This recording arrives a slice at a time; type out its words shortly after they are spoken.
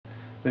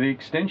But the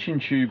extension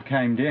tube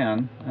came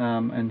down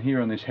and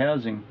here on this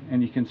housing,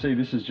 and you can see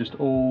this is just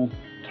all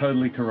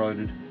totally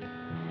corroded.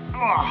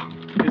 Oh,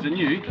 there's a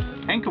new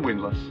anchor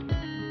windlass.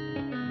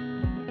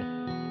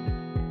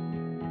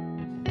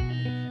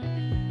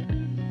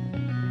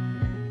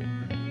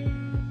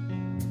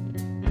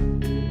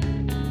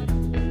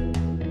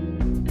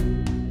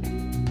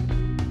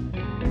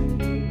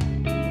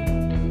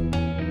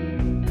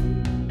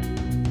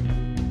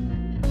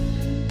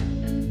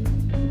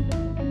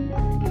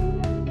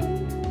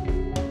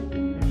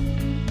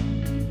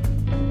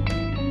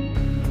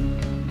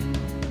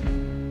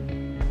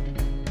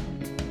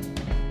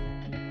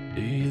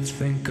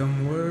 Think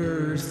I'm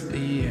worth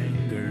the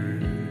anger?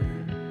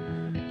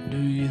 Do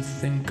you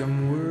think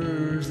I'm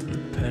worth the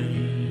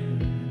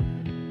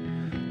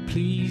pain?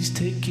 Please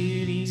take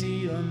it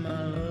easy on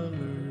my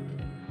lover.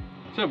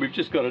 So we've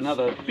just got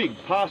another big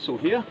parcel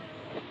here,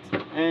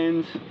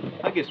 and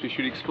I guess we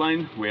should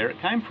explain where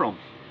it came from.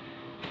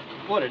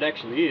 What it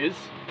actually is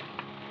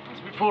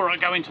before I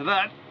go into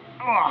that,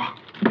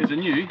 there's a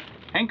new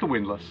anchor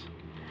windlass.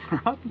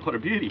 What a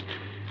beauty.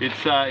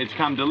 It's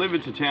come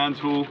delivered to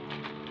Townsville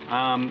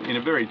in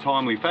a very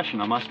timely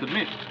fashion, I must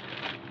admit.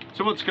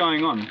 So what's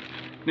going on?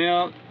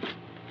 Now,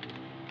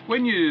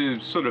 when you're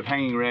sort of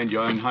hanging around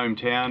your own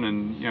hometown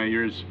and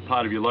you're as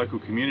part of your local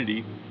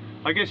community,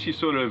 I guess you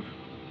sort of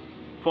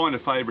find a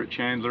favourite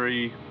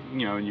chandlery,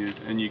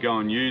 and you go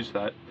and use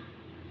that.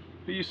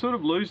 But you sort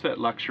of lose that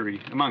luxury,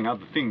 among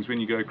other things, when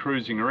you go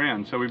cruising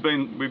around. So we've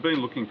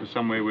been looking for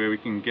somewhere where we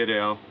can get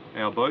our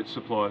boat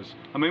supplies.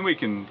 I mean, we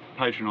can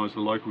patronise the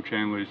local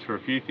chandleries for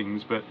a few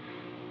things, but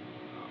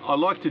I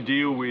like to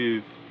deal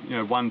with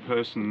one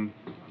person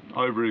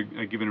over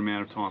a given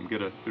amount of time,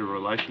 get a bit of a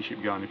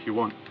relationship going if you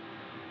want.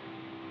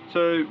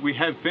 So we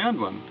have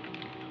found one,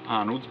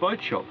 Arnold's Boat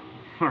Shop,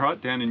 all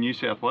right, down in New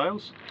South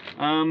Wales.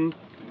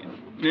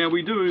 Now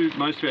we do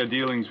most of our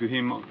dealings with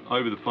him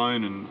over the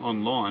phone and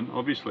online,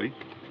 obviously,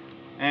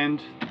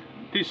 and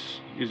this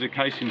is a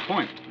case in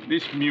point,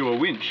 this Muir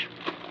winch.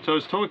 So I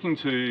was talking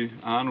to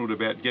Arnold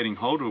about getting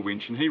hold of a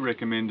winch, and he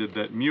recommended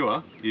that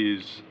Muir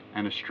is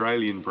an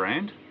Australian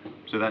brand.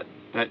 So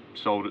that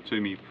sold it to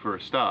me for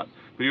a start,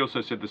 but he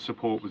also said the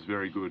support was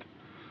very good,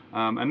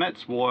 and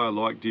that's why I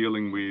like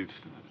dealing with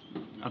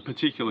a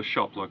particular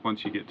shop. Like,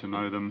 once you get to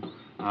know them,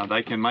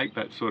 they can make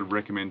that sort of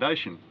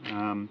recommendation.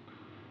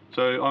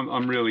 So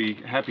I'm really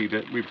happy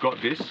that we've got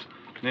this.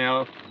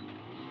 Now,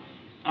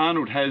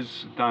 Arnold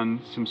has done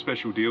some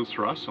special deals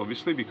for us,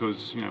 obviously,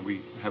 because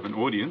we have an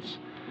audience,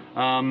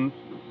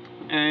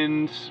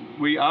 and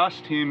we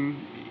asked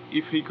him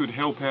if he could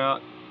help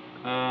out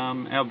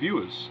our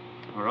viewers.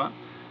 All right,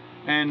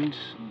 and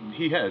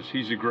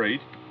he's agreed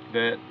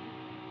that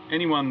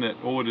anyone that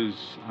orders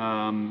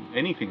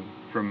anything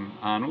from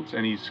Arnold's,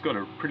 and he's got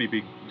a pretty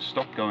big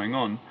stock going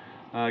on,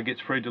 gets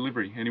free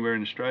delivery anywhere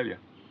in Australia.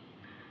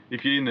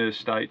 If you're in the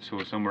States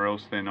or somewhere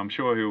else, then I'm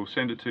sure he'll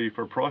send it to you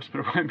for a price, but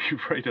it won't be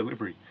free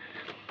delivery.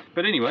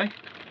 But anyway,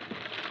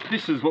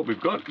 this is what we've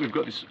got. We've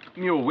got this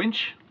Muir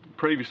winch.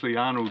 Previously,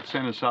 Arnold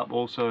sent us up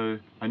also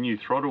a new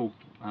throttle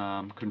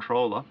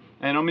controller,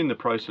 and I'm in the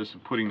process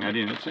of putting that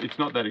in. It's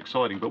not that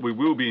exciting, but we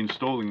will be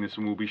installing this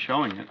and we'll be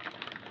showing it,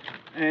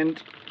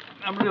 and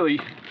I'm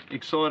really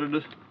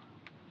excited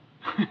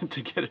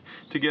to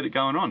get it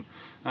going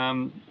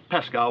on.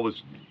 Pascal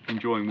was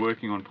enjoying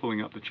working on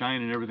pulling up the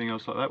chain and everything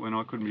else like that when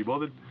I couldn't be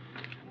bothered,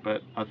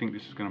 but I think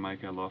this is going to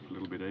make our life a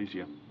little bit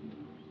easier.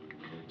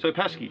 So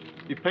Pasky,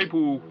 if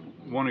people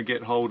want to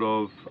get hold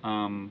of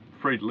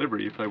free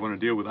delivery, if they want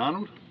to deal with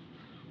Arnold,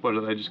 what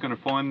are they just going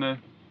to find the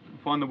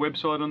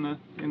website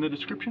in the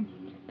description?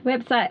 The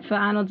website for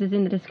Arnold's is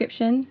in the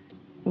description.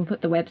 We'll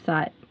put the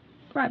website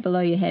right below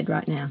your head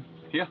right now.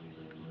 Yeah?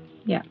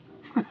 Yeah.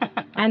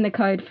 And the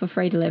code for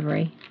free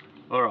delivery.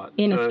 All right.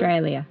 In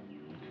Australia.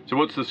 So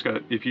what's the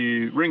scope? If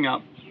you ring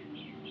up,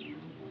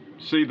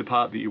 see the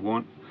part that you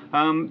want.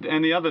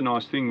 And the other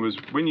nice thing was,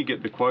 when you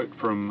get the quote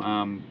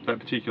from that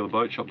particular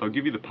boat shop, they'll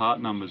give you the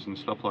part numbers and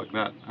stuff like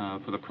that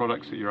for the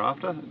products that you're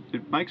after.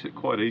 It makes it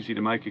quite easy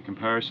to make a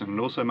comparison, and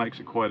also makes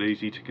it quite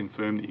easy to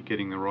confirm that you're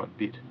getting the right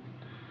bit.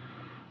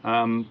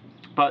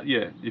 But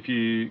yeah, if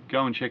you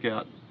go and check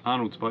out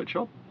Arnold's Boat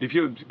Shop,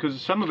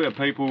 because some of our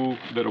people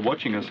that are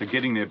watching us are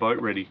getting their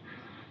boat ready.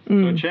 So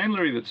a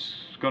chandlery that's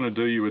going to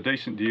do you a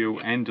decent deal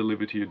and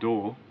deliver to your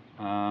door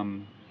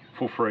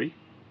for free,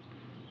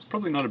 it's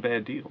probably not a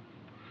bad deal.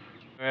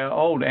 Our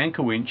old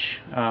anchor winch,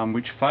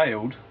 which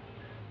failed,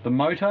 the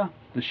motor,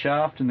 the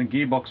shaft and the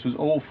gearbox was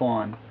all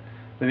fine,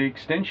 but the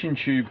extension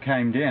tube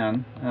came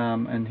down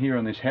and here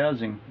on this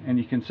housing, and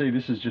you can see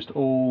this is just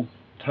all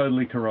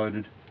totally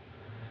corroded,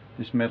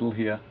 this metal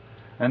here,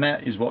 and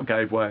that is what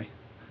gave way.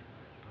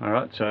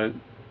 Alright, so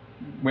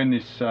when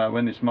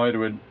this motor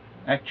would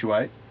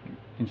actuate,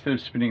 instead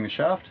of spinning the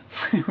shaft,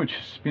 it would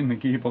just spin the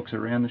gearbox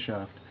around the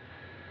shaft.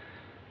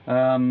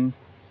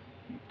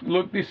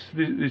 Look, this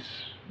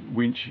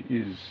winch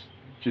is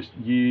just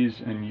years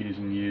and years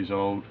and years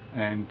old,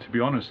 and to be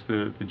honest,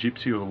 the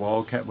gypsy or the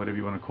wildcat, whatever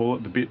you want to call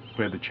it, the bit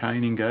where the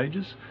chain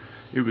engages,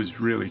 it was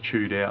really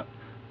chewed out.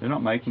 they're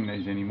not making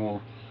these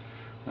anymore.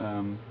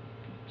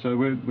 So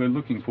we're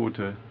looking forward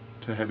to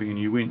having a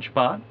new winch,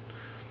 but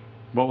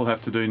what we'll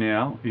have to do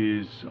now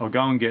is I'll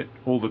go and get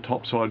all the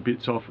topside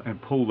bits off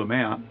and pull them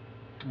out,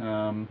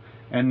 and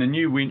the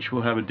new winch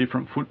will have a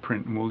different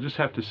footprint, and we'll just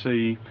have to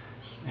see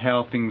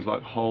how things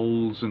like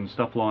holes and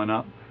stuff line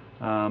up.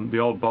 The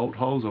old bolt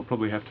holes, I'll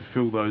probably have to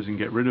fill those and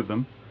get rid of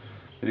them,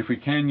 but if we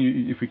can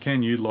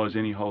utilise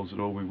any holes at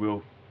all, we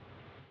will.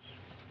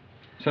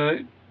 So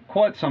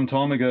quite some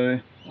time ago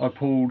I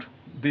pulled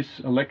this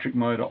electric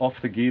motor off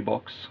the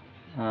gearbox,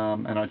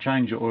 and I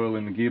changed the oil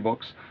in the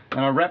gearbox, and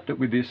I wrapped it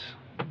with this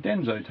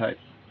Denso tape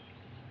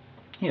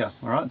here.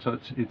 Alright, so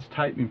it's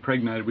tape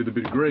impregnated with a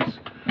bit of grease.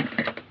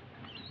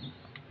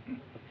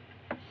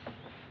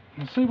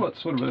 Let's see what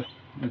sort of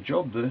a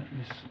job this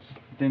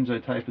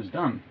Denso tape has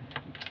done.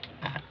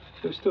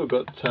 We've still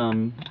got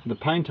the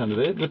paint under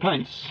there. The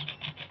paint's,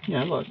 you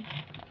know, like,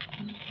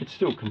 it's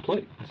still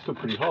complete, it's still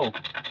pretty whole.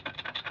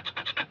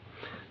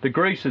 The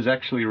grease has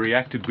actually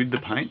reacted with the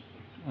paint.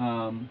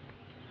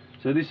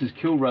 So this is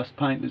kill rust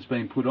paint that's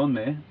been put on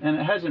there, and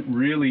it hasn't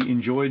really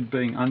enjoyed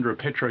being under a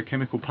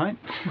petrochemical paint.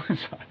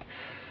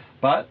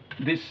 But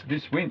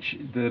this winch,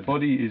 the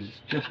body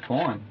is just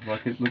fine,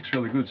 like it looks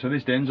really good. So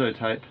this Denso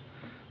tape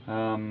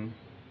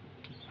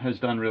has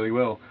done really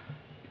well.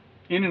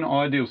 In an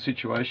ideal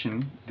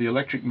situation, the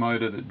electric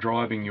motor that's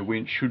driving your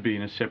winch should be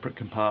in a separate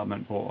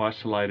compartment or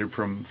isolated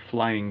from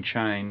flaying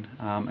chain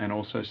and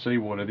also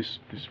seawater. This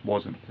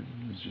wasn't.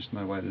 There's just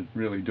no way to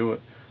really do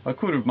it. I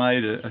could have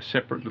made a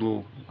separate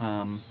little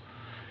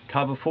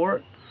cover for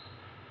it,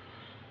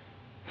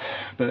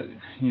 but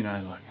you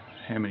know, like,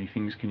 how many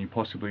things can you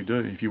possibly do?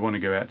 If you want to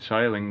go out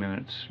sailing, then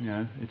it's, you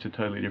know, it's a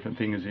totally different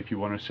thing as if you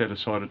want to set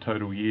aside a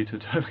total year to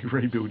totally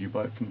rebuild your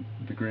boat from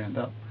the ground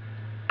up.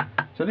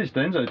 So this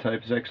Denso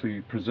tape has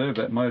actually preserved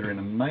that motor in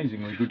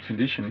amazingly good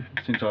condition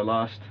since I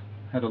last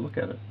had a look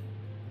at it.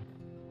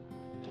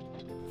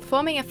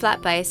 Forming a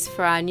flat base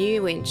for our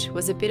new winch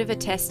was a bit of a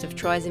test of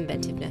Troy's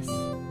inventiveness.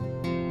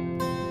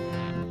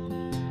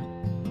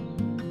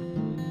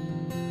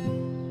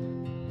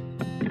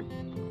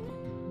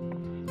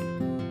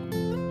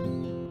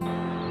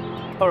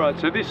 Alright,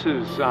 so this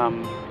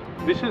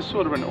is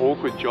sort of an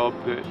awkward job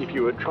that if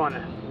you were trying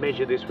to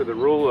measure this with a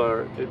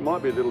ruler, it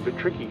might be a little bit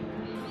tricky.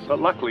 But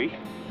luckily,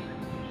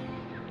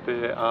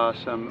 there are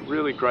some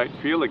really great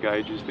feeler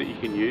gauges that you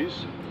can use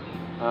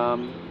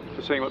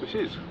for seeing what this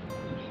is.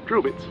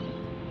 Drill bits.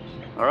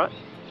 Alright?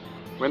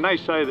 When they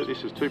say that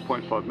this is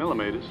 2.5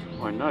 millimeters,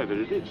 I know that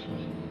it is.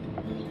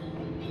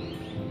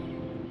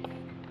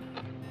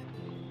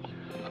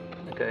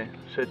 Okay,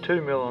 so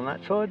 2 mil on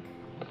that side,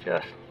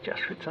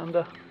 just fits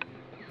under.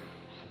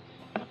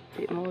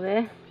 Bit more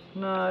there.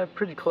 No,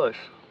 pretty close.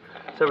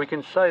 So we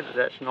can say that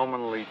that's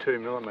nominally 2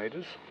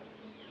 millimeters.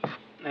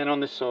 And on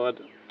this side,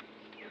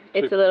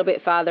 it's a little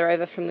bit farther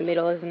over from the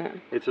middle, isn't it?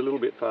 It's a little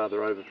bit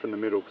farther over from the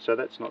middle, so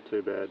that's not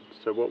too bad.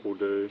 So what we'll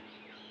do,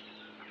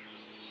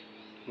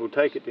 we'll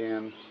take it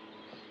down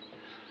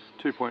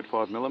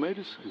 2.5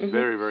 millimeters. It's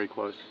very, very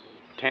close.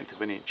 1/10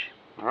 of an inch.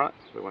 Alright,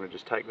 so we want to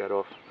just take that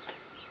off.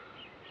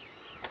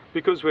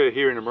 Because we're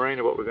here in a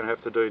marina, what we're going to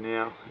have to do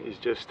now is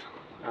just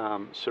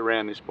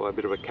surround this by a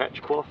bit of a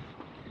catch cloth.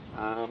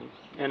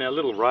 And our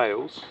little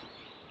rails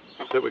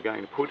that we're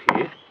going to put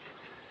here,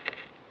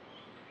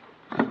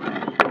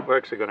 we're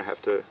actually going to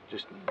have to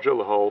just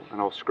drill a hole and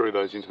I'll screw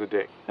those into the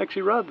deck.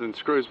 Actually, rather than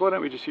screws, why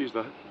don't we just use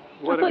the... I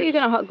thought you were going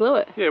to hot glue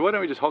it. Yeah, why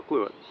don't we just hot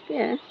glue it?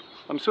 Yeah.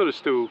 I'm sort of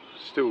still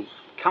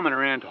coming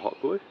around to hot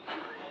glue.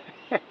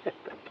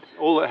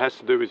 All it has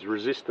to do is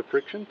resist the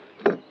friction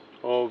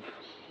of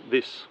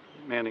this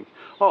mounting.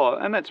 Oh,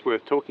 and that's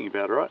worth talking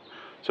about, right?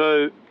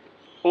 So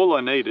all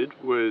I needed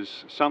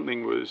was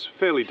something was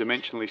fairly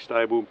dimensionally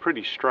stable,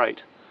 pretty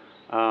straight,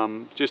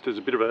 just as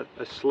a bit of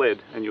a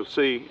sled, and you'll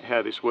see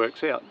how this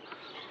works out.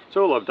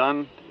 So all I've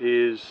done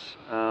is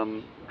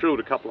drilled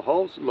a couple of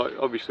holes. Like,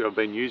 obviously I've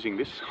been using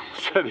this,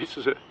 so this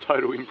is a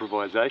total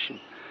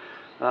improvisation.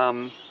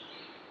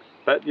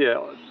 But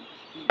yeah,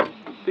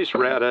 this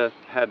router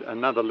had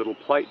another little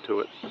plate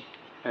to it,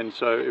 and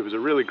so it was a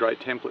really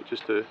great template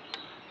just to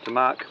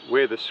mark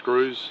where the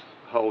screws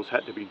holes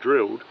had to be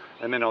drilled,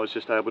 and then I was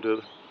just able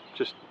to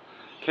just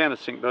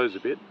countersink those a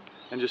bit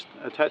and just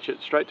attach it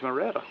straight to my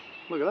router.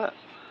 Look at that.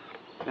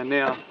 And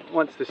now,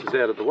 once this is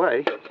out of the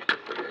way,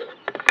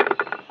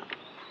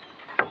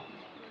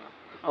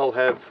 I'll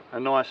have a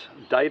nice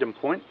datum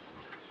point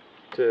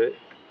to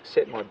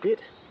set my bit,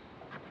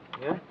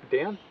 yeah,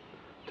 down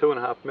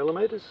 2.5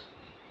 millimeters.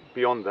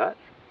 Beyond that,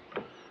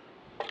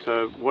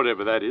 so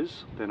whatever that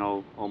is, then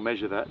I'll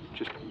measure that,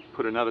 just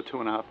put another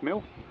 2.5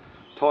 mil,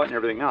 tighten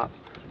everything up,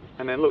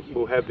 and then look,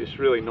 we'll have this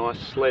really nice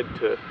sled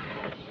to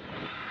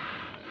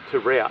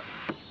route.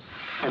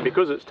 And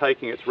because it's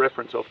taking its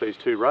reference off these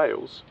two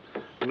rails,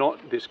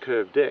 not this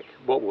curved deck,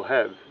 what we'll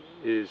have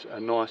is a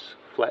nice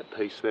flat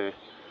piece there.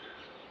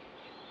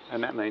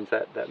 And that means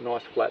that that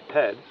nice flat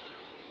pad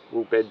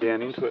will bed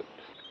down into it.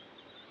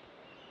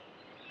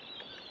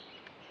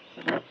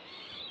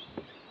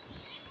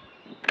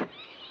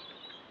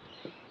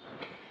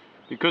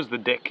 because the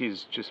deck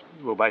is just,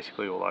 well,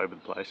 basically all over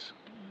the place,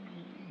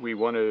 we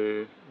want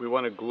to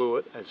glue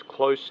it as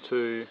close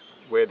to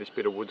where this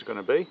bit of wood's going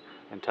to be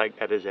and take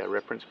that as our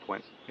reference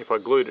point. If I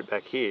glued it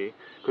back here,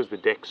 because the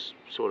deck's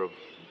sort of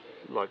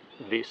like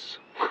this,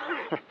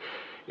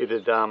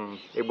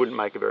 it wouldn't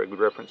make a very good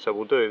reference. So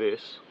we'll do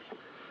this.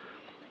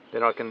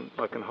 Then I can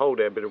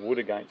hold our bit of wood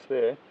against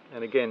there,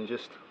 and again,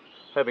 just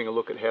having a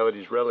look at how it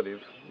is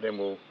relative, then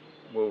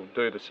we'll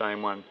do the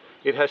same one.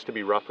 It has to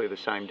be roughly the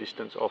same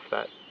distance off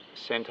that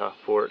centre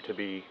for it to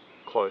be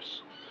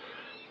close.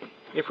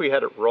 If we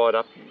had it right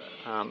up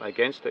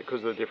against it, because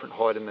of the different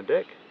height in the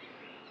deck,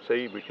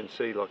 see, we can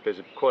see like there's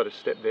quite a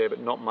step there, but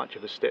not much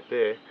of a step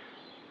there,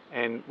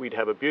 and we'd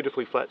have a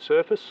beautifully flat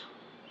surface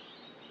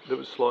that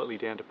was slightly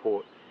down to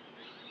port.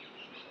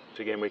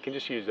 So again, we can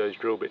just use those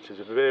drill bits as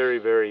a very,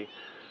 very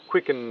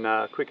quick and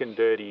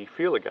dirty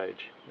feeler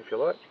gauge, if you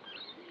like.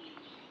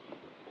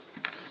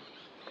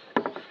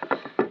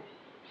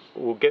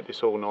 We'll get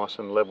this all nice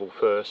and level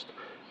first,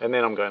 and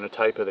then I'm going to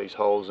taper these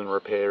holes and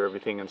repair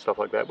everything and stuff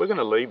like that. We're going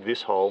to leave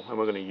this hole and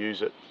we're going to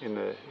use it in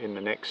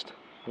the next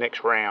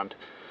round,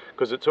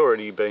 because it's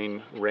already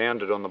been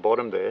rounded on the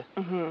bottom there.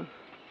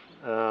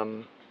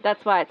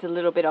 That's why it's a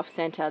little bit off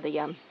centre,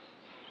 the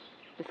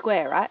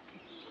square, right?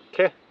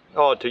 Yeah.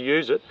 Oh, to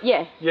use it?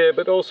 Yeah. Yeah,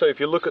 but also if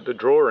you look at the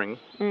drawing,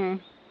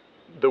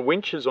 the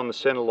winch is on the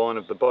centre line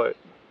of the boat,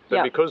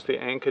 but because the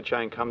anchor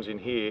chain comes in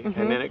here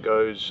and then it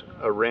goes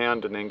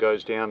around and then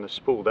goes down the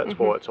spool, that's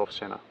why it's off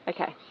centre.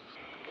 Okay.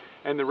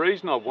 And the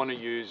reason I want to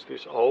use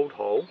this old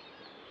hole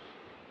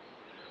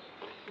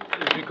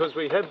is because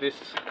we have this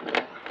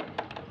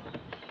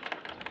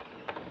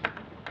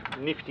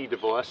nifty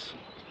device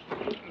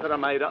that I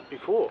made up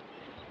before.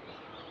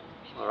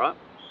 All right.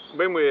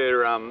 When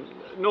we're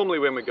normally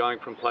when we're going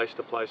from place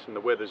to place and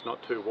the weather's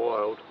not too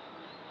wild,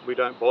 we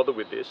don't bother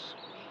with this.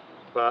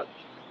 But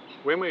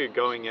when we're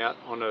going out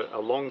on a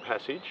long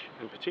passage,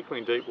 and particularly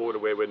in deep water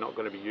where we're not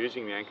going to be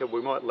using the anchor,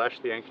 we might lash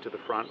the anchor to the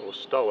front or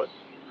stow it,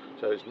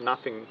 so there's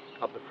nothing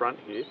up the front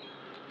here.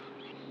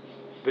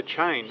 The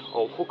chain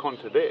I'll hook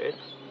onto there,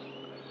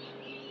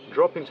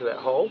 drop into that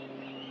hole,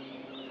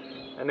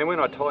 and then when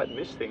I tighten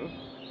this thing,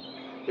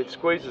 it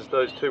squeezes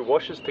those two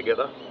washers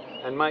together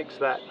and makes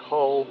that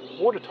hole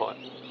watertight.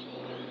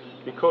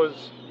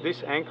 Because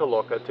this anchor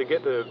locker, to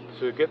get the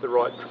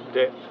right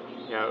depth,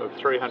 you know, of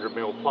 300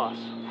 mil plus,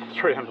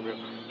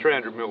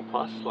 300 mil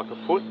plus, like a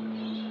foot,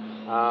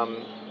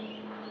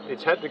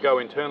 it's had to go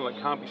internal. It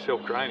can't be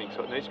self-draining,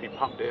 so it needs to be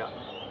pumped out.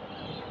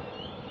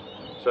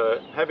 So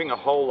having a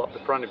hole up the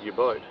front of your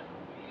boat,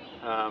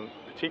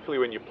 particularly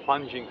when you're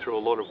plunging through a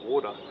lot of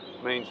water,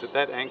 means that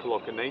that anchor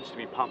locker needs to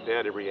be pumped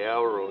out every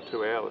hour or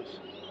 2 hours,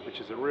 which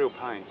is a real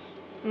pain.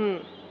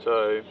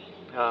 So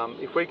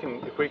if we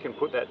can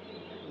put that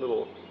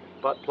little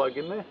butt plug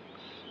in there,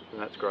 then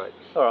that's great.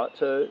 All right,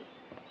 so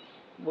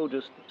we'll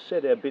just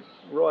set our bit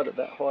right at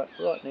that height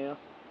right now.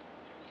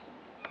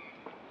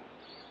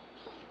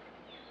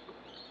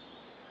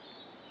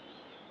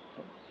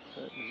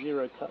 So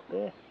zero cut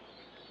there.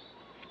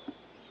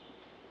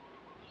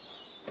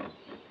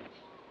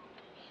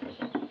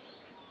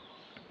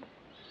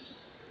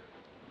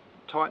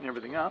 Tighten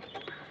everything up.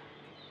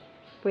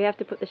 We have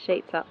to put the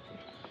sheets up.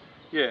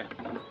 Yeah,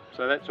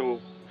 so that's all.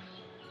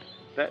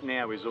 That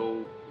now is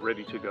all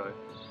ready to go.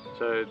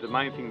 So the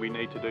main thing we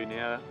need to do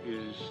now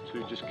is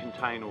to just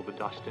contain all the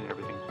dust and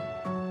everything.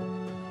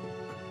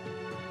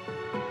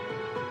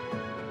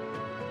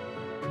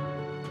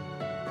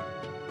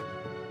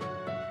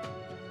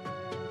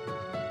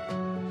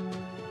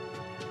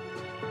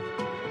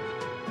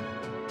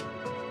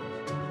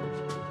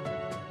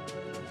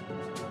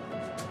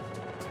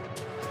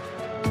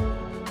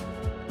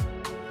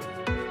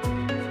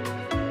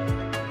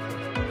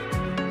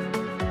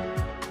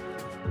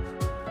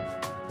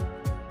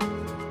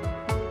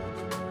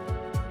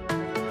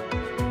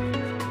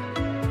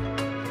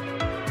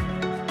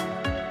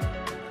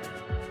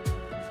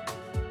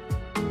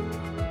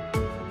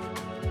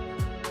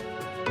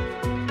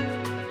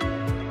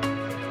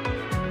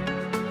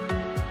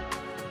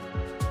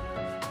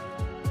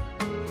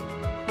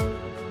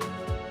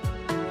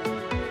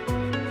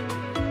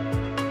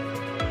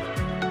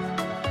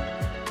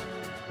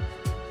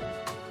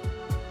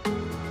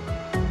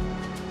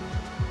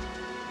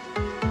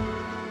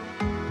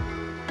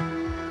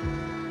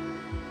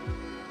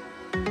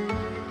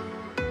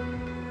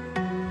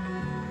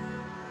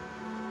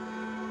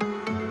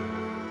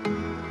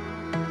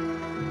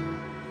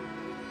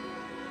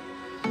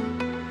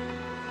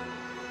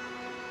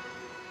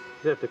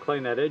 You have to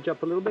clean that edge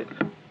up a little bit.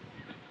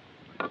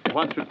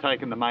 Once we've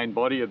taken the main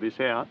body of this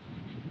out,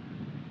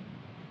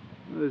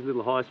 there's a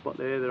little high spot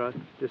there that I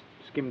just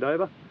skimmed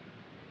over.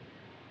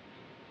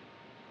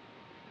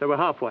 So we're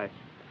halfway.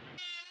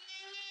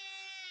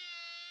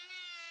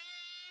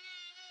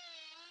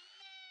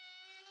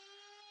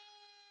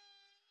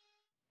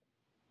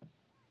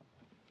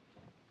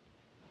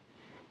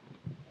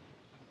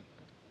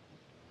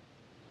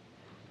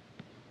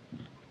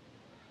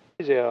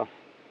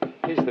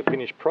 Here's the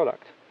finished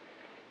product.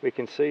 We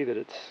can see that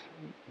it's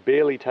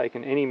barely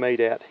taken any meat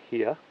out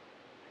here,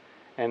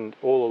 and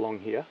all along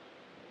here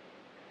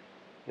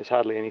there's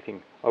hardly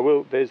anything.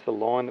 There's the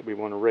line that we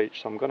want to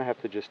reach, so I'm going to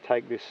have to just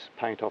take this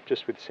paint off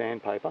just with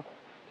sandpaper,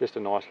 just a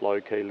nice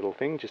low-key little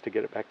thing just to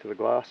get it back to the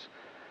glass,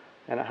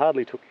 and it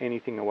hardly took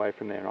anything away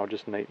from there, and I'll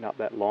just neaten up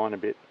that line a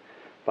bit.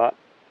 But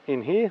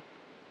in here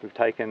we've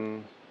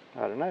taken,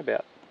 I don't know,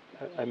 about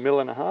 1.5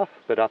 mil,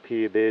 but up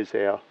here there's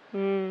our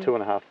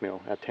 2.5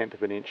 mil, our 1/10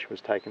 of an inch was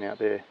taken out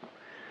there.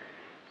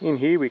 In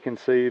here we can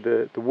see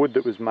the wood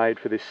that was made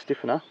for this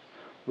stiffener.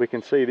 We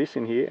can see this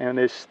in here, and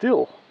there's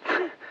still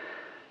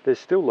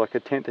like a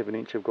 1/10 of an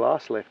inch of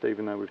glass left,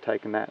 even though we've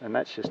taken that, and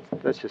that's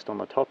just on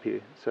the top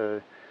here.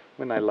 So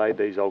when they laid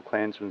these old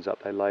clansmans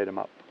up, they laid them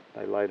up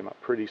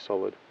pretty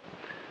solid.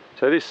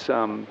 So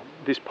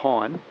this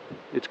pine,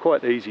 it's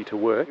quite easy to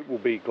work. It will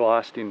be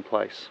glassed in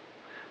place.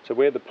 So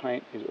where the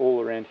paint is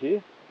all around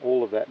here,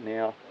 all of that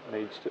now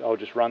needs to, I'll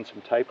just run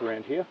some tape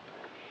around here,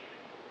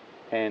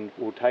 and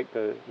we'll take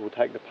the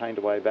paint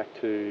away back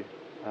to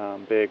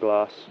bare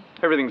glass.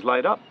 Everything's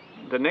laid up.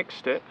 The next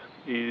step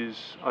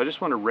is I just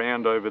want to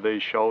round over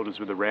these shoulders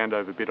with a round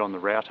over bit on the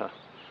router.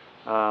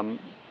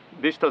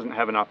 This doesn't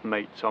have enough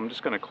meat, so I'm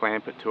just going to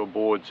clamp it to a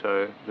board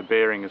so the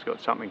bearing has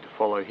got something to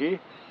follow here,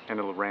 and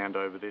it'll round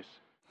over this.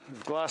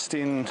 I've glassed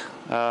in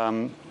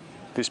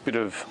this bit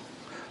of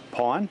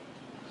pine,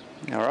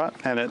 all right,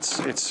 and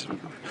it's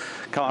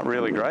come up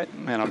really great,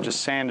 and I've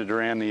just sanded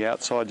around the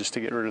outside just to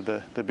get rid of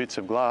the bits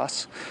of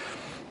glass.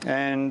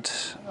 And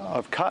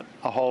I've cut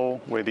a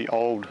hole where the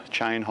old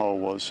chain hole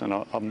was, and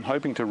I'm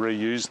hoping to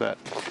reuse that.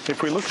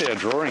 If we look at our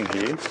drawing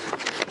here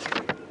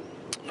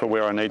for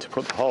where I need to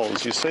put the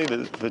holes, you see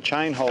that the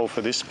chain hole for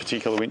this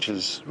particular winch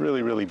is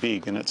really, really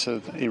big, and it's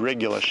an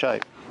irregular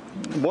shape.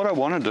 What I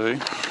want to do,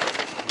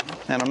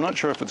 and I'm not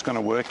sure if it's going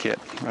to work yet,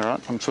 all right,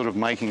 I'm sort of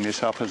making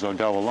this up as I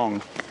go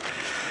along,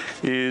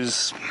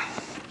 is,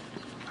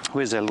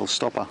 where's our little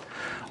stopper?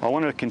 I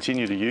want to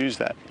continue to use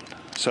that.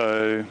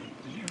 So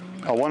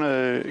I want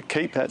to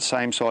keep that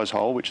same size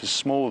hole, which is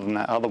smaller than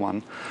that other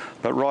one,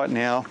 but right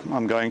now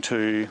I'm going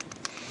to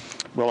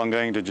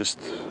just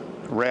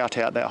route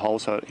out that hole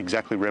so it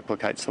exactly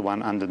replicates the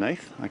one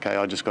underneath. Okay,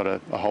 I just got a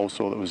hole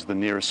saw that was the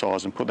nearest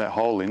size and put that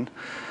hole in.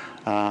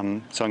 So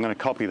I'm going to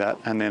copy that,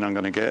 and then I'm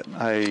going to get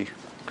a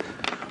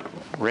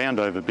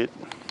round over bit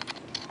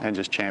and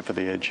just chamfer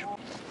the edge.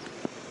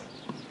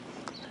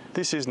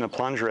 This isn't a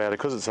plunge router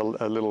because it's a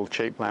little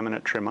cheap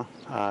laminate trimmer.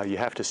 You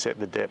have to set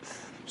the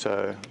depth.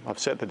 So I've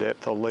set the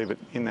depth, I'll leave it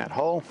in that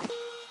hole.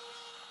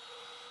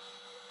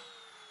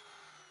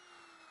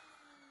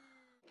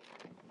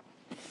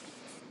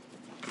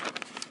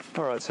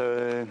 All right,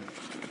 so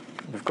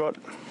we've got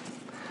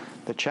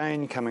the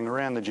chain coming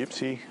around the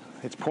gypsy.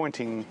 It's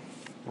pointing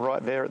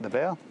right there at the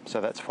bow,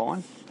 so that's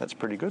fine, that's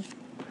pretty good.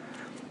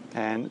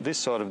 And this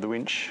side of the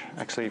winch,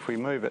 actually if we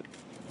move it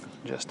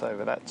just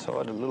over that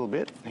side a little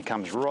bit, it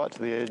comes right to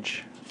the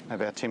edge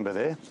of our timber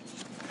there.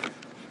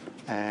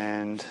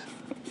 And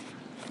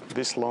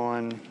this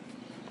line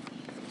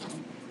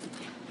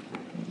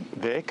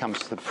there comes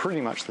to pretty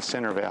much the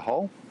centre of our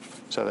hole,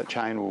 so that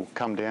chain will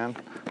come down,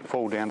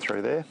 fall down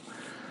through there.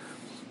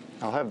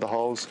 I'll have the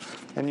holes,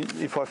 and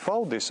if I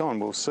fold this on,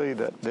 we'll see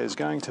that there's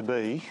going to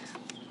be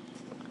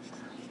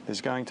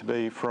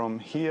from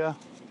here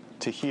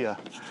to here,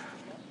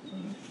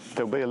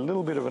 there'll be a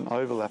little bit of an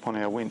overlap on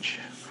our winch.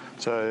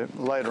 So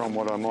later on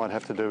what I might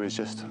have to do is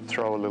just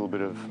throw a little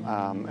bit of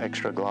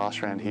extra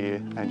glass around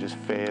here and just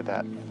fair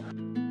that.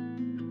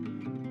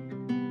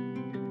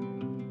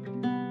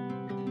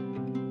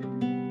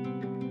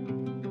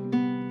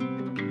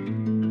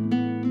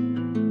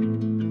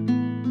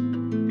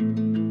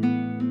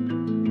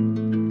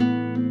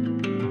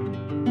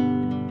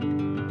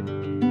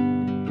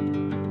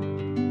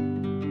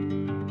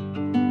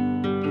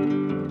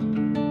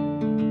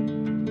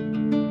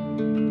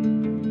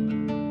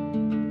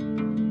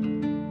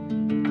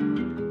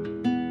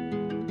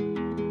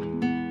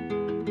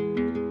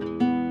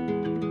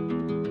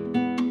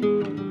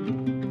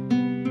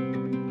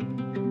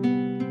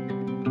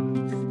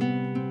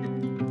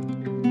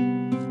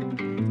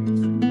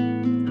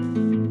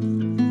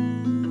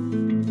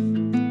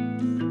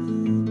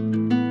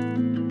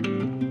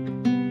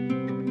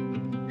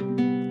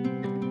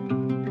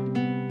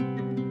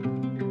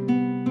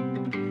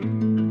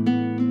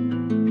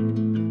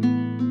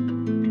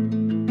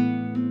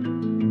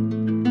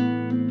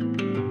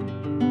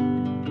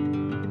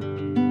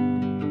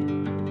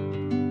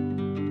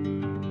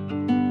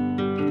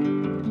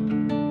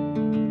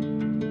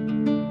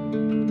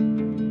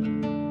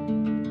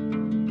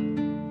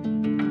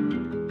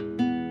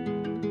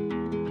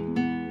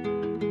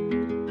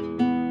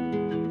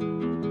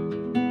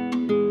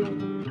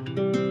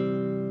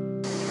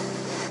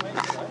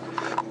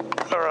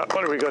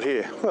 What have we got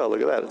here? Well,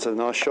 look at that, it's a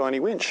nice shiny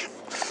winch.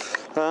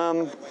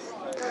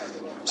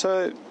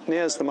 So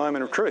now's the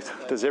moment of truth.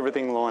 Does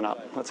everything line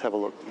up? Let's have a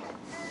look.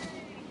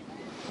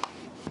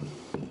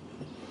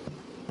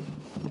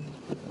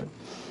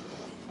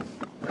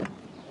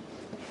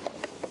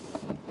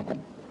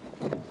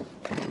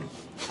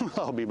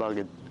 I'll be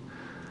buggered.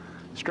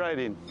 straight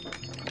in.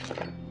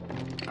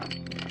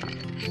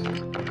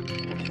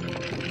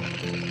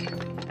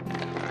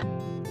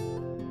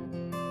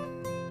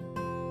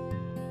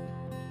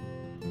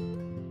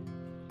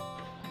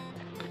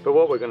 But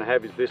what we're going to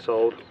have is this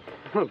old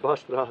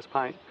busted ass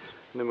paint,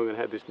 and then we're going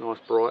to have this nice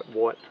bright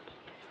white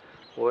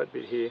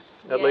bit here.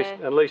 At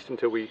least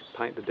until we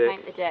paint the deck.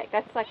 Paint the deck.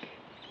 That's like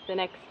the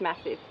next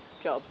massive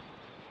job.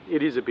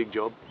 It is a big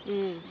job.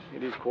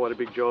 It is quite a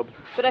big job.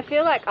 But I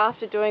feel like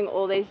after doing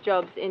all these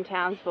jobs in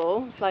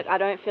Townsville, like I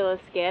don't feel as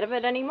scared of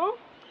it anymore.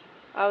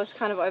 I was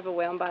kind of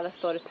overwhelmed by the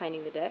thought of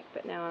painting the deck,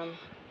 but now I'm...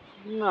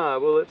 No,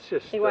 well it's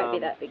just... It won't be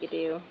that big a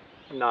deal.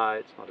 No,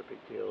 it's not a big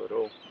deal at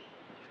all.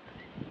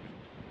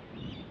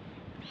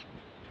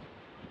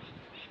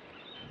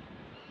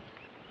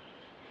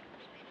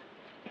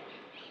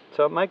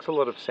 So it makes a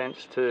lot of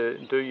sense to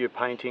do your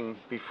painting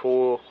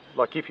before,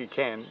 like if you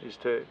can,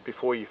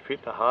 before you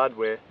fit the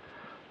hardware.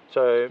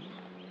 So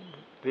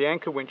the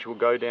anchor winch will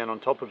go down on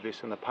top of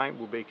this and the paint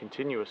will be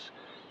continuous.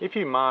 If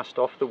you mast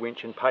off the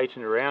winch and paint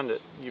around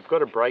it, you've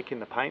got a break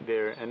in the paint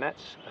there, and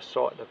that's a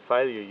site of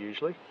failure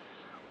usually.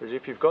 Whereas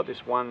if you've got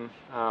this one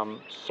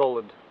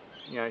solid,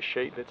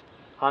 sheet that's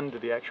under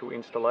the actual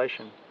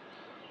installation,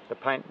 the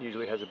paint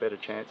usually has a better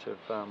chance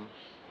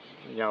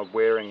of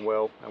wearing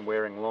well and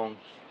wearing long.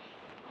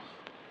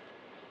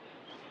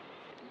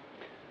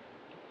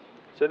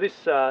 So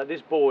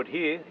this board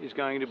here is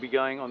going to be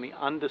going on the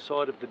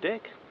underside of the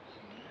deck.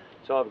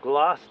 So I've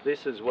glassed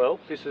this as well.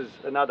 This is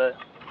another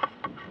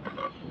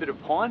bit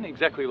of pine,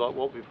 exactly like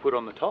what we've put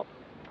on the top.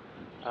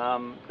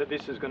 But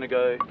this is going to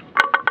go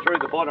through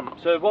the bottom.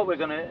 So what we're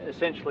going to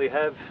essentially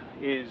have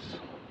is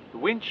the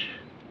winch,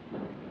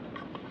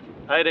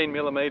 18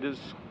 millimeters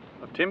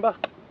of timber,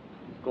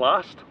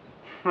 glassed,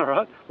 all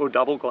right, or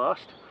double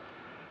glassed.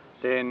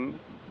 Then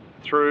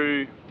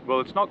through, well,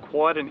 it's not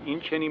quite an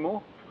inch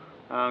anymore,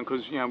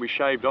 because we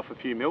shaved off a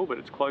few mil, but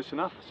it's close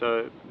enough.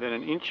 So then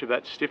an inch of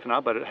that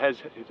stiffer, but it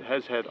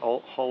has had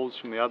holes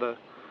from the other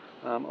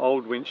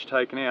old winch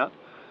taken out,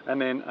 and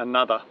then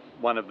another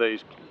one of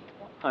these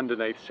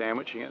underneath,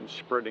 sandwiching it and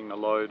spreading the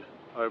load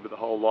over the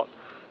whole lot,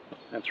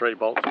 and 3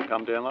 bolts that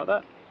come down like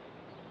that.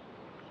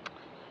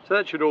 So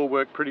that should all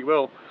work pretty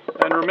well.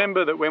 And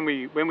remember that when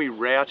we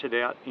routed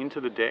out into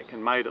the deck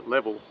and made it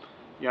level,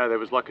 there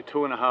was like a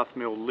 2.5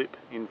 mil lip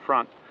in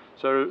front.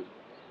 So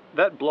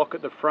that block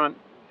at the front,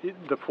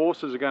 the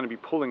forces are going to be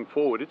pulling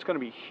forward. It's going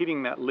to be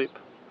hitting that lip,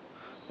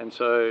 and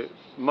so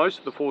most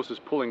of the forces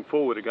pulling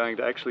forward are going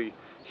to actually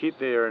hit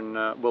there, and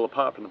well,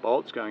 apart from the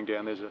bolts going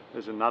down,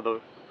 there's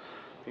another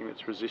thing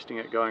that's resisting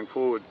it going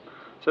forward.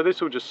 So this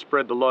will just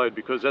spread the load,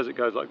 because as it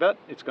goes like that,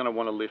 it's going to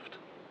want to lift.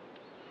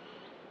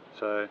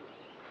 So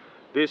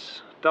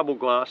this double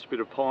glassed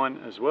bit of pine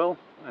as well,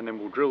 and then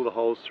we'll drill the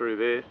holes through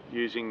there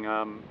using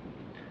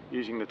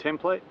the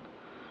template.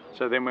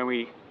 So then when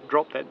we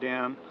drop that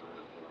down,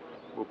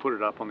 we'll put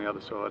it up on the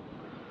other side,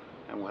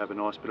 and we'll have a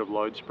nice bit of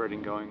load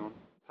spreading going on.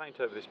 Paint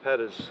over this pad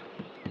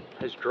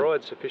has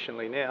dried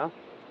sufficiently now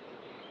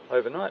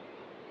overnight,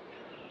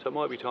 so it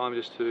might be time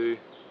just to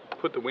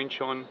put the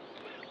winch on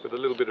with a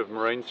little bit of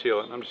marine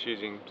sealant. I'm just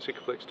using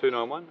Sikaflex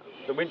 291.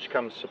 The winch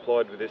comes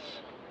supplied with this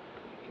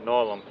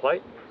nylon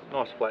plate,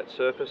 nice flat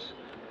surface.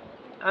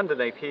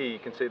 Underneath here you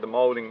can see the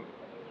moulding.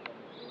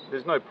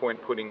 There's no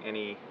point putting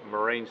any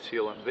marine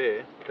sealant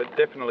there, but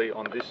definitely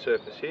on this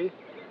surface here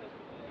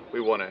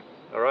we want to.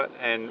 Alright,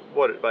 and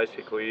what it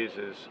basically is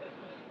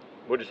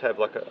we'll just have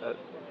like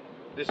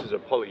this is a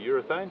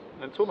polyurethane,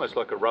 and it's almost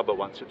like a rubber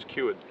once it's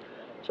cured.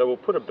 So we'll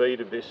put a bead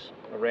of this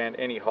around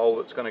any hole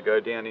that's going to go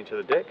down into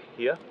the deck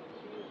here.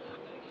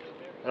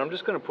 And I'm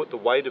just going to put the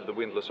weight of the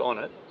windlass on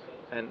it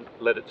and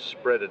let it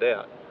spread it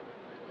out.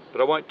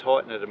 But I won't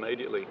tighten it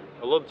immediately.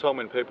 A lot of the time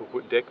when people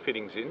put deck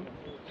fittings in,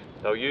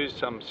 they'll use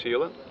some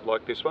sealant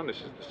like this one. This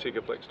is the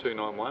Sikaflex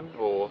 291,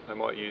 or they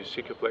might use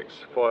Sikaflex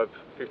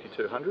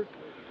 5200.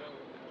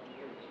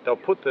 They'll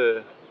put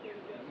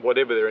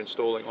whatever they're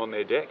installing on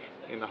their deck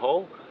in the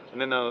hole,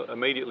 and then they'll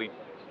immediately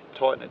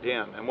tighten it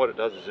down, and what it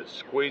does is it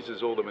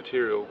squeezes all the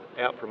material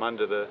out from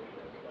under the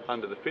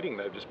fitting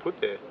they've just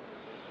put there.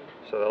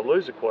 So they'll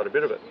lose quite a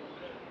bit of it.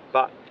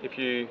 But if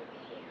you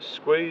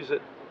squeeze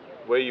it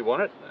where you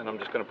want it, and I'm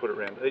just going to put it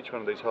around each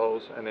one of these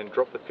holes, and then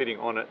drop the fitting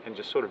on it and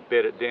just sort of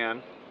bed it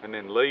down and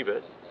then leave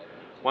it,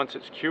 once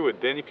it's cured,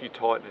 then if you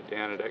tighten it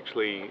down, it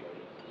actually,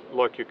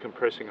 like you're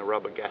compressing a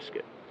rubber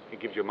gasket,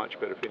 it gives you a much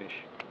better finish.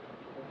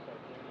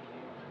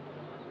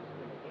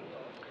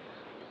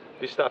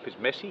 This stuff is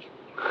messy,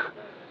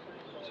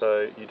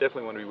 so you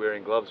definitely want to be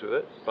wearing gloves with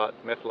it, but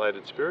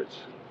methylated spirits,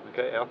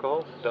 okay,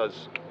 alcohol,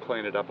 does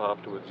clean it up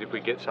afterwards if we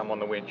get some on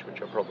the winch,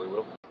 which I probably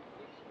will.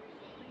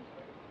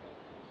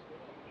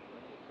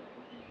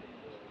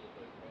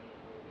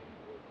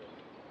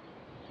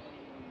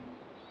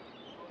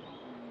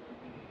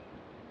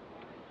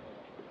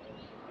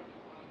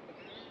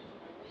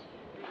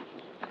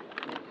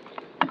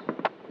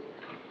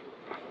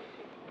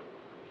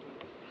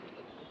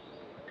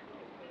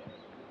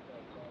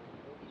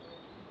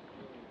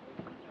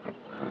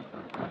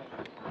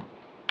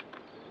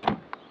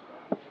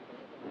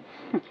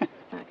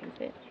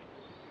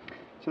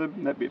 So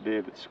that bit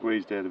there that's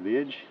squeezed out of the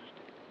edge.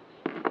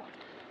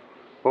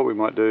 What we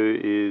might do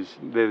is,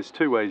 there's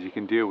two ways you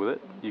can deal with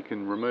it. You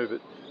can remove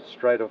it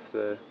straight off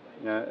the,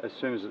 as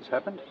soon as it's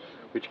happened,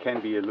 which can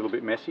be a little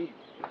bit messy.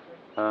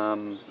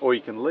 Or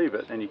you can leave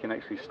it and you can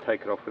actually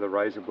take it off with a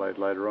razor blade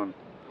later on.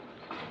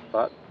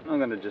 But I'm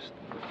going to just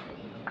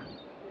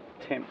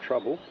tempt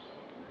trouble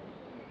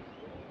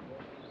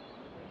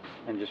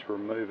and just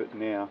remove it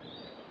now.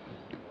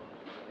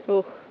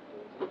 Oh.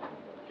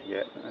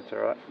 Yeah, that's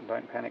alright,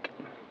 don't panic.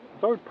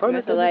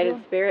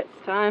 Methylated spirits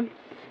time.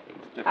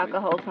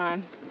 Alcohol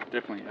time. It's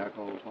definitely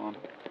alcohol time.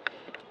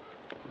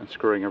 And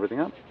screwing everything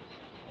up.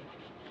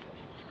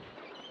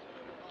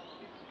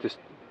 Just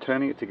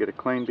turning it to get a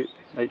clean bit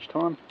each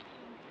time.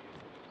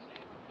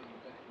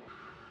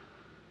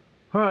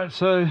 Alright,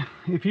 so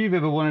if you've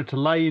ever wanted to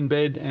lay in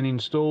bed and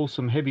install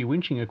some heavy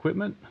winching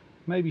equipment,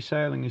 maybe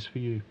sailing is for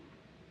you.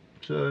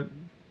 So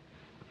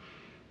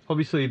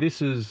obviously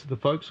this is the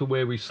forecastle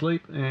where we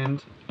sleep,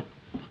 and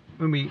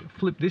when we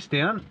flip this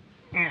down,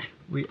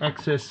 we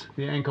access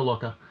the anchor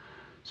locker.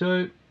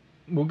 So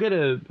we'll get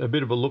a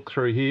bit of a look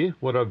through here.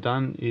 What I've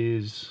done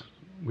is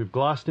we've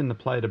glassed in the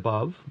plate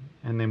above,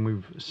 and then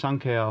we've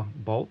sunk our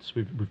bolts.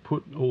 We've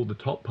put all the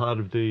top part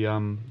of the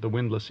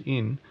windlass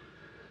in.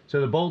 So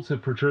the bolts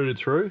have protruded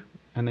through,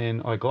 and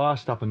then I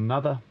glassed up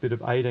another bit of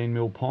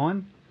 18mm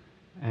pine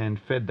and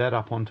fed that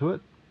up onto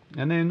it.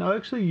 And then I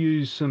actually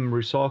used some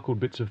recycled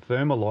bits of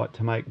thermalite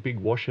to make big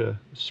washer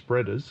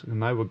spreaders,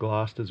 and they were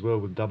glassed as well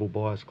with double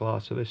bias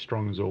glass, so they're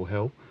strong as all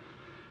hell.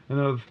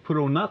 And I've put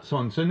all nuts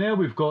on. So now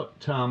we've got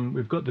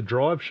the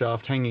drive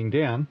shaft hanging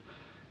down,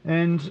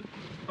 and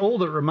all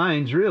that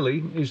remains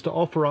really is to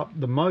offer up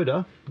the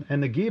motor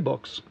and the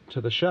gearbox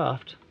to the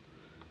shaft,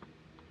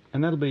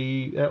 and that'll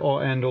be,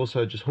 and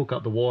also just hook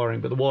up the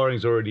wiring. But the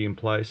wiring's already in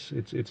place.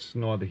 It's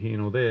neither here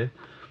nor there.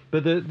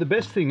 But the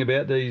best thing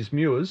about these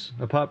Muirs,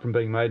 apart from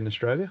being made in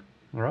Australia,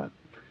 all right,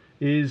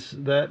 is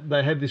that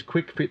they have this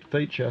quick fit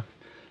feature.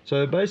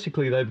 So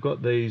basically they've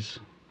got these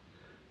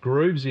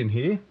grooves in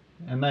here,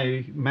 and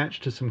they match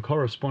to some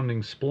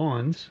corresponding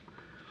splines.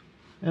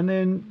 And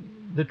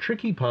then the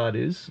tricky part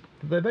is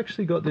they've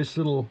actually got this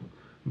little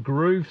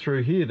groove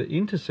through here that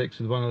intersects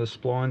with one of the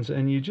splines,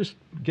 and you just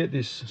get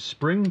this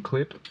spring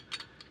clip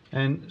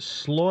and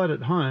slide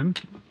it home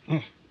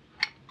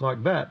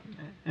like that,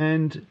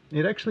 and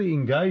it actually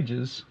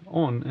engages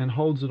on and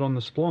holds it on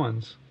the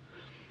splines.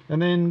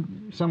 And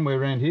then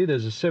somewhere around here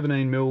there's a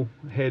 17mm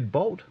head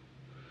bolt,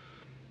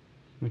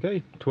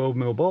 okay,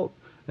 12mm bolt,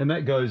 and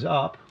that goes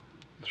up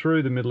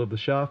through the middle of the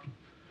shaft,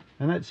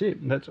 and that's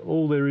it. That's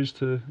all there is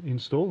to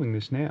installing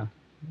this now.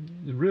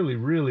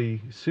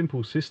 Really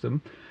simple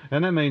system,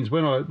 and that means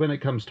when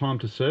it comes time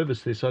to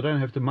service this, I don't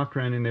have to muck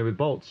around in there with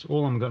bolts.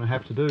 All I'm going to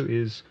have to do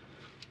is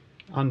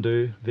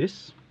undo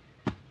this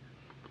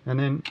and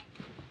then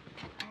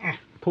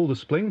pull the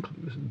spring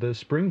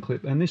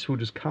clip, and this will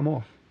just come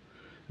off,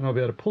 and I'll be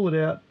able to pull it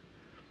out,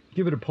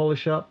 give it a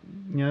polish up,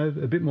 a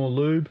bit more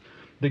lube.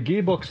 The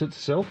gearbox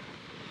itself,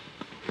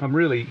 I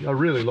really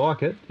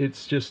like it.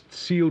 It's just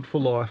sealed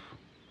for life.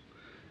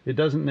 It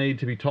doesn't need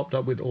to be topped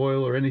up with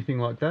oil or anything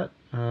like that.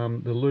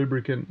 The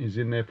lubricant is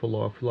in there for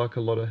life, like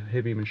a lot of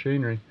heavy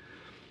machinery.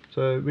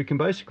 So we can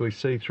basically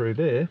see through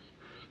there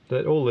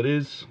that all it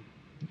is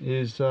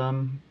it's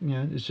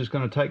just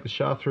going to take the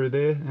shaft through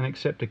there and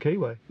accept a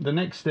keyway. The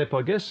next step,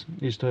 I guess,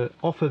 is to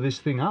offer this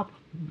thing up.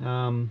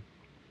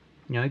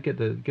 Get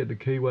the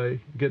keyway,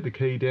 get the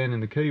key down in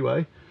the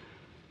keyway.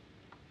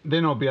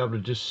 Then I'll be able to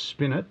just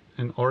spin it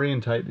and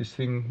orientate this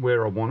thing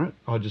where I want it.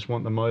 I just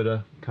want the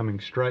motor coming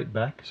straight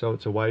back, so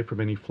it's away from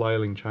any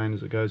flailing chain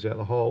as it goes out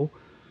the hole.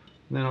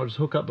 And then I'll just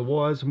hook up the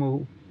wires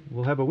and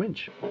we'll have a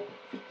winch.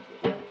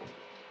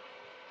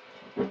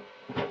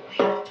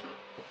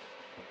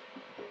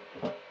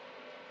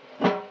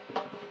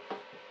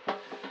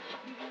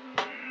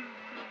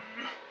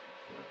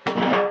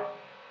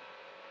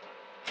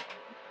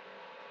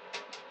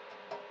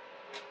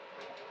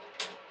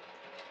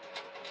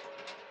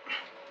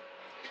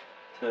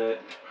 So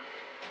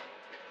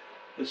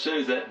as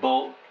soon as that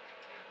bolt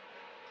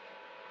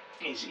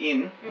is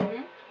in,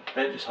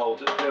 that just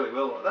holds it fairly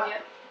well like that.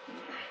 Yep.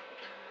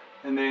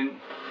 And then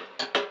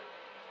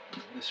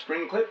the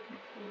spring clip.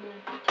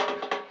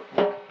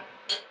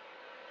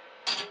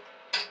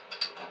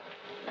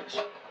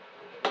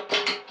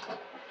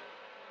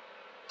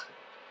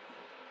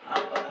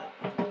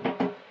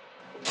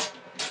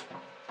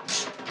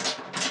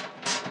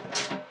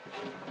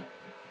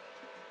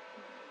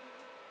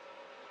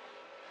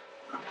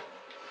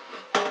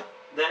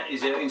 That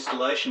is our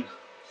installation.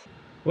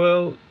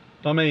 Well,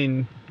 I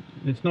mean,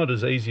 it's not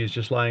as easy as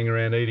just laying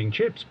around eating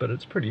chips, but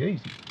it's pretty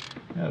easy.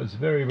 That was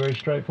very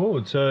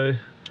straightforward. So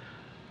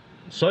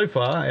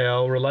far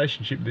our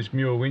relationship with this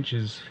Muir winch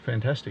is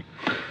fantastic.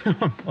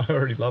 I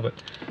already love it.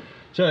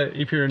 So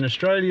if you're an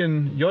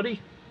Australian yachty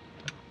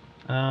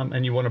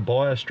and you want to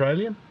buy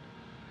Australian,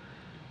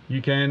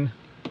 you can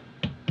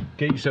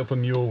get yourself a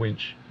Muir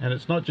winch. And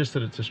it's not just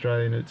that it's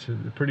Australian, it's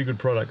a pretty good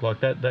product.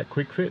 Like that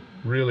quick fit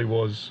really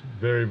was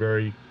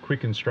very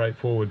quick and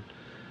straightforward.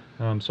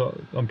 So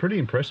I'm pretty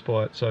impressed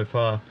by it so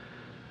far.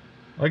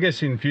 I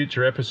guess in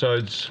future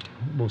episodes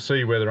we'll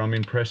see whether I'm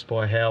impressed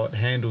by how it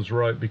handles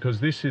rope, because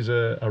this is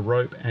a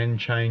rope and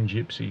chain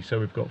gypsy. So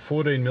we've got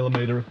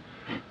 14mm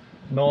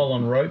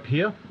nylon rope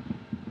here,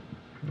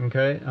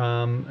 okay,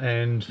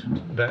 and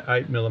that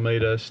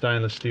 8mm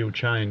stainless steel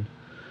chain.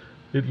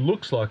 It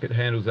looks like it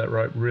handles that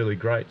rope really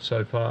great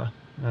so far,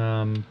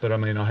 but I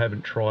mean, I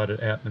haven't tried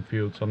it out in the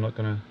field, so I'm not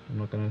gonna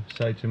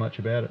say too much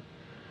about it.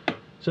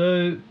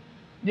 So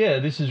yeah,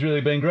 this has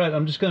really been great.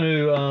 I'm just going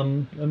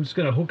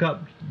to hook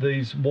up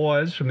these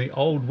wires from the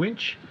old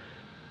winch.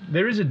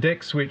 There is a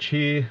deck switch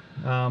here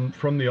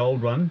from the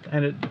old one,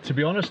 and to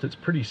be honest, it's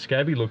pretty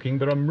scabby looking,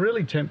 but I'm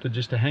really tempted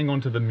just to hang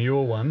on to the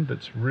Muir one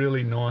that's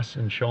really nice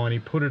and shiny,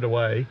 put it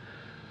away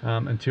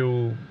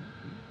until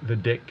the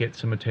deck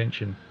gets some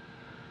attention,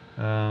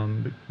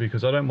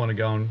 because I don't want to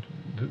go on.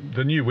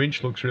 The new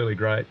winch looks really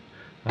great,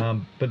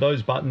 but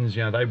those buttons,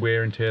 you know, they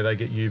wear and tear, they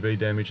get UV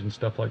damage and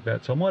stuff like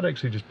that. So I might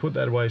actually just put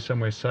that away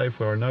somewhere safe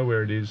where I know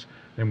where it is,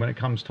 and when it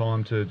comes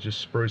time to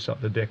just spruce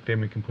up the deck, then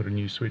we can put a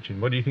new switch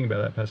in. What do you think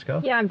about that,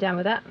 Pascal? Yeah, I'm down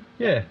with that.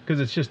 Yeah, because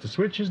it's just a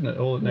switch, isn't it?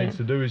 All it needs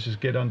to do is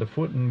just get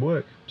underfoot and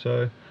work.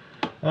 So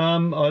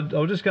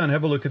I'll just go and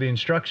have a look at the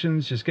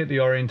instructions, just get the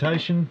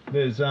orientation.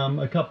 There's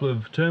a couple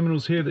of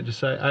terminals here that just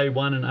say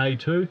A1 and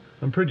A2.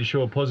 I'm pretty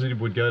sure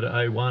positive would go to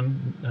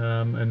A1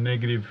 and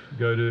negative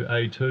go to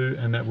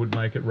A2, and that would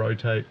make it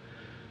rotate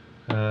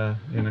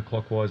in a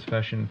clockwise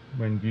fashion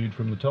when viewed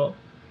from the top.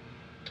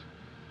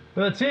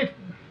 But that's it.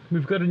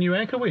 We've got a new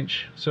anchor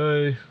winch.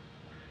 So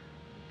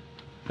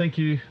thank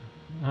you,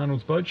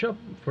 Arnold's Boat Shop,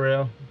 for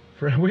our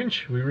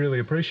winch. We really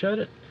appreciate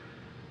it.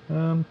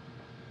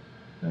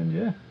 And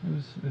yeah,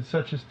 it's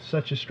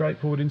such a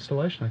straightforward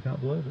installation. I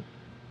can't believe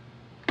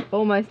it.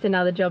 Almost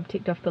another job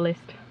ticked off the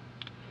list.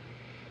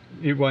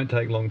 It won't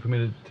take long for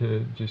me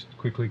to just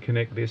quickly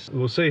connect this.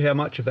 We'll see how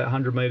much of that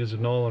 100 metres of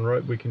nylon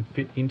rope we can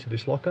fit into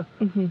this locker,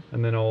 and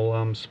then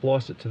I'll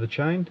splice it to the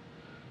chain,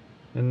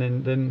 and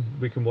then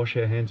we can wash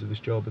our hands of this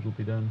job. It'll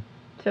be done.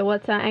 So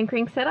what's our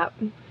anchoring setup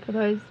for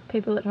those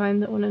people at home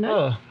that want to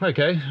know? Oh,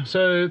 okay.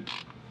 So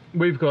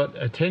we've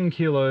got a 10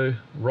 kilo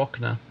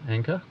Rockner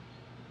anchor,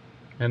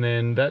 and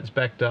then that's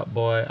backed up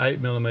by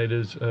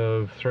 8mm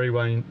of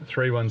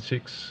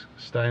 316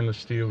 stainless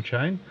steel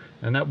chain,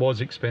 and that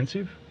was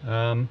expensive.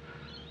 I'm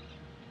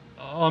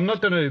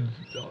not going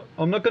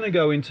to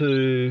go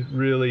into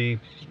really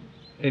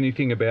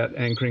anything about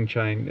anchoring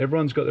chain.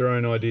 Everyone's got their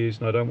own ideas,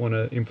 and I don't want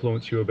to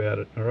influence you about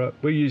it. All right,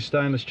 we use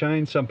stainless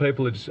chain. Some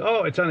people are just,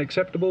 oh, it's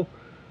unacceptable.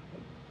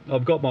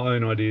 I've got my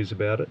own ideas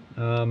about it,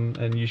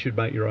 and you should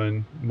make your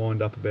own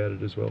mind up about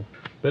it as well.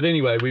 But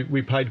anyway,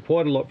 we paid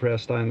quite a lot for our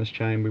stainless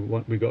chain.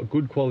 We got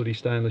good quality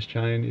stainless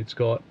chain. It's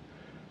got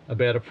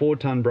about a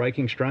 4-ton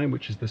breaking strain,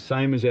 which is the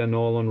same as our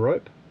nylon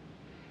rope.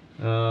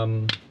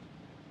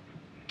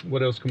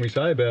 What else can we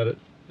say about it?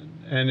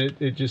 And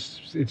it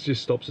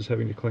just stops us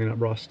having to clean up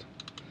rust.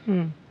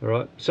 All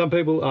right. Some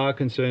people are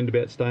concerned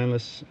about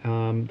stainless. They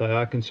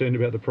are concerned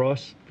about the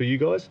price. For you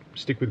guys,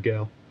 stick with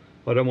Gal.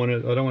 I don't want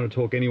to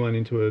talk anyone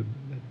into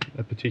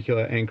a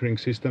particular anchoring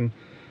system,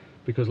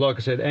 because, like I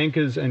said,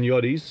 anchors and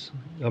yachties,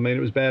 I mean, it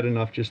was bad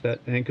enough just that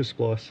anchor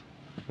splice.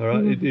 All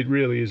right, it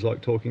really is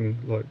like talking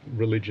like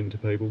religion to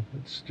people.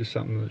 It's just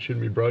something that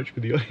shouldn't be broached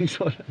with the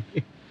yachties, I don't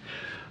think.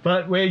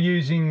 But we're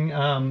using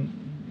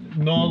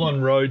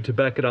nylon rode to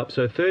back it up,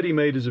 so 30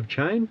 metres of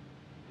chain.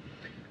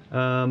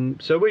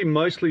 So we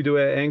mostly do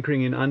our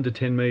anchoring in under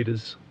 10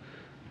 metres,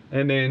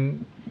 and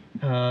then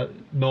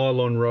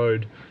nylon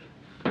rode.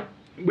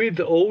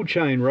 With all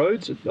chain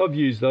rods, I've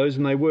used those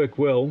and they work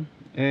well.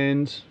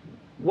 And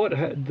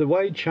the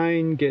way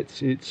chain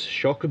gets its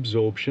shock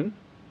absorption,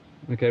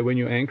 okay, when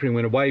you're anchoring,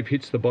 when a wave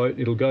hits the boat,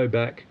 it'll go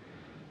back,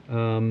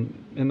 and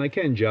they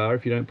can jar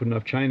if you don't put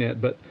enough chain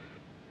out. But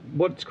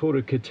what's called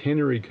a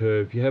catenary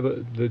curve, you have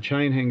the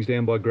chain hangs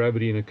down by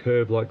gravity in a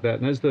curve like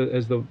that, and as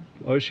the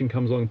ocean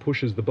comes along and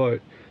pushes the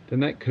boat, then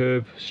that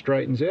curve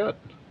straightens out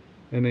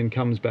and then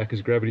comes back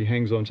as gravity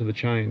hangs onto the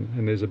chain,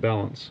 and there's a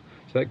balance.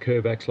 So that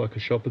curve acts like a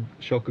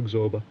shock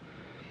absorber.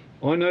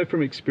 I know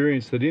from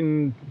experience that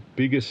in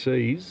bigger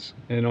seas,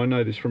 and I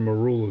know this from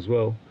Mirrool as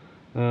well,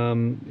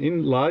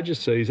 in larger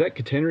seas, that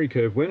catenary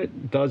curve, when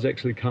it does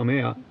actually come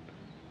out,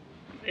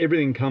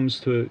 everything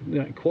comes to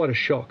quite a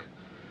shock.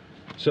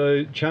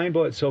 So chain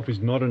by itself is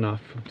not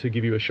enough to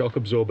give you a shock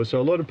absorber. So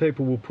a lot of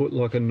people will put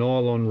like a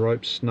nylon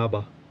rope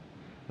snubber,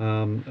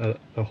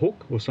 a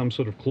hook or some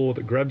sort of claw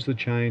that grabs the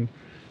chain,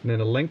 and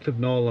then a length of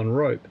nylon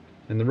rope.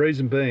 And the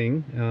reason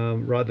being,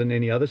 rather than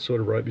any other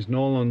sort of rope, is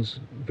nylon's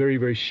very,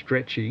 very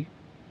stretchy,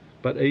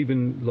 but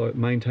even like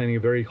maintaining a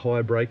very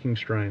high breaking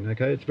strain.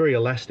 Okay, it's very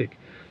elastic,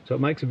 so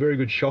it makes a very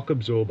good shock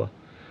absorber.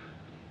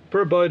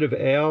 For a boat of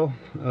our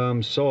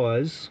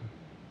size,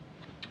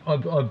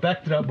 I've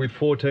backed it up with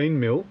 14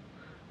 mil.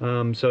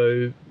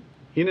 So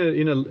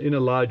in a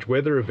large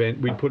weather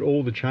event, we'd put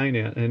all the chain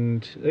out,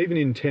 and even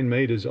in 10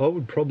 meters, I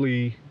would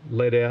probably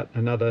let out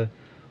another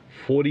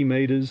 40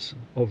 meters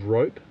of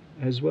rope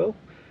as well.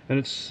 And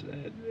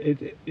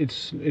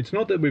it's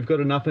not that we've got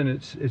enough and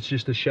it's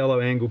just a shallow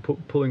angle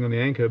pulling on the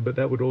anchor, but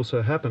that would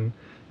also happen.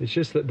 It's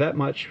just that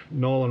much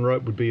nylon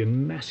rope would be a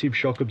massive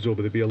shock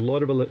absorber. There'd be a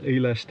lot of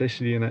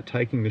elasticity in that,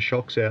 taking the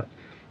shocks out.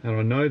 And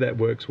I know that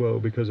works well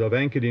because I've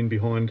anchored in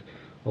behind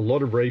a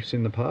lot of reefs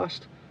in the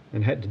past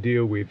and had to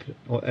deal with,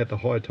 at the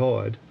high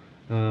tide,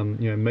 you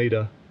know,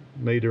 metre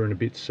and a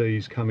bit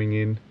seas coming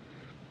in.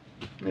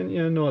 And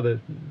you know,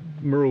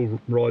 Mirrool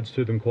rides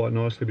through them quite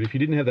nicely, but if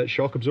you didn't have that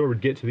shock absorber,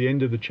 it'd get to the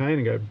end of the chain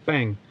and go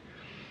bang.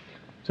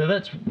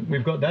 So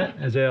we've got that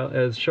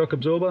as shock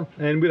absorber,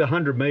 and with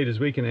 100 metres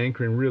we can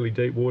anchor in really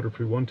deep water if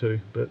we want to,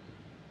 but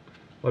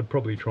I'd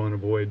probably try and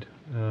avoid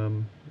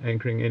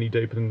anchoring any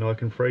deeper than I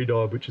can free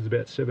dive, which is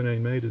about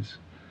 17 metres.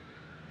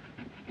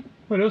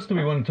 What else do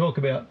we want to talk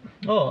about?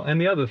 Oh, and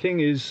the other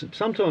thing is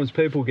sometimes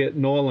people get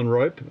nylon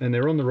rope and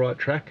they're on the right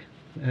track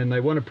and they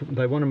want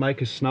to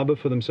make a snubber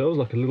for themselves,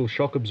 like a little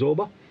shock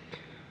absorber,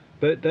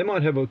 but they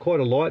might have quite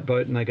a light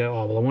boat and they go,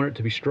 oh well, I want it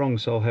to be strong,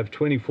 so I'll have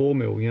 24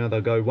 mil, you know, they'll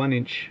go 1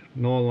 inch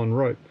nylon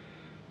rope.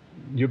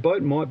 Your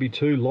boat might be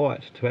too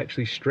light to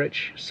actually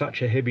stretch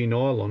such a heavy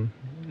nylon.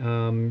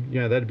 You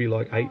know, that'd be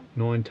like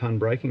 8-9 ton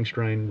breaking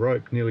strain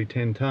rope, nearly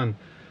 10 ton,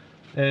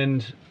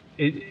 and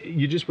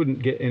you just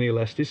wouldn't get any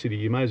elasticity.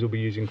 You may as well be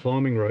using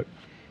climbing rope.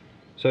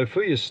 So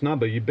for your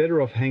snubber, you're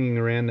better off hanging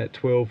around that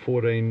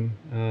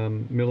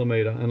 12-14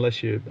 millimetre,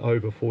 unless you're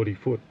over 40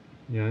 foot,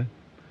 you know.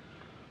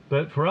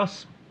 But for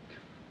us,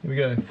 here we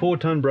go. 4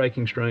 ton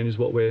breaking strain is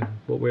what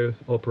we're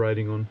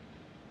operating on.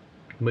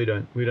 We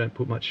don't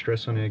put much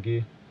stress on our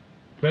gear.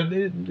 But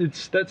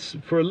that's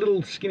for a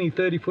little skinny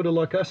 30 footer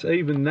like us.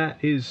 Even that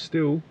is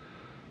still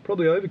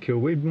probably overkill.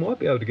 We might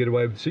be able to get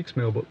away with 6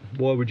 mil, but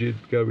why would you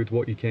go with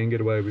what you can get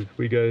away with?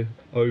 We go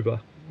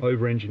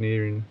over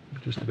engineering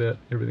just about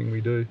everything we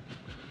do.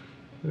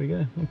 There we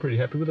go. I'm pretty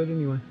happy with it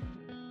anyway.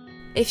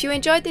 If you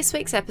enjoyed this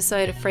week's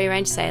episode of Free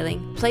Range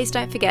Sailing, please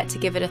don't forget to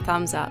give it a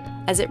thumbs up,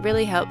 as it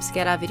really helps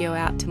get our video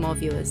out to more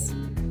viewers.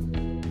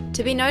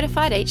 To be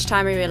notified each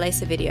time we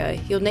release a video,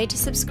 you'll need to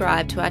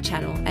subscribe to our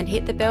channel and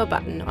hit the bell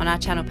button on our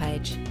channel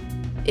page.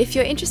 If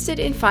you're interested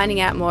in finding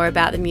out more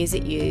about the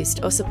music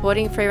used or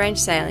supporting free range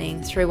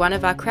sailing through one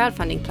of our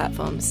crowdfunding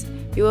platforms,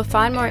 you will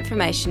find more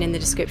information in the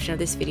description of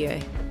this video.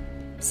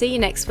 See you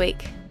next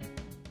week.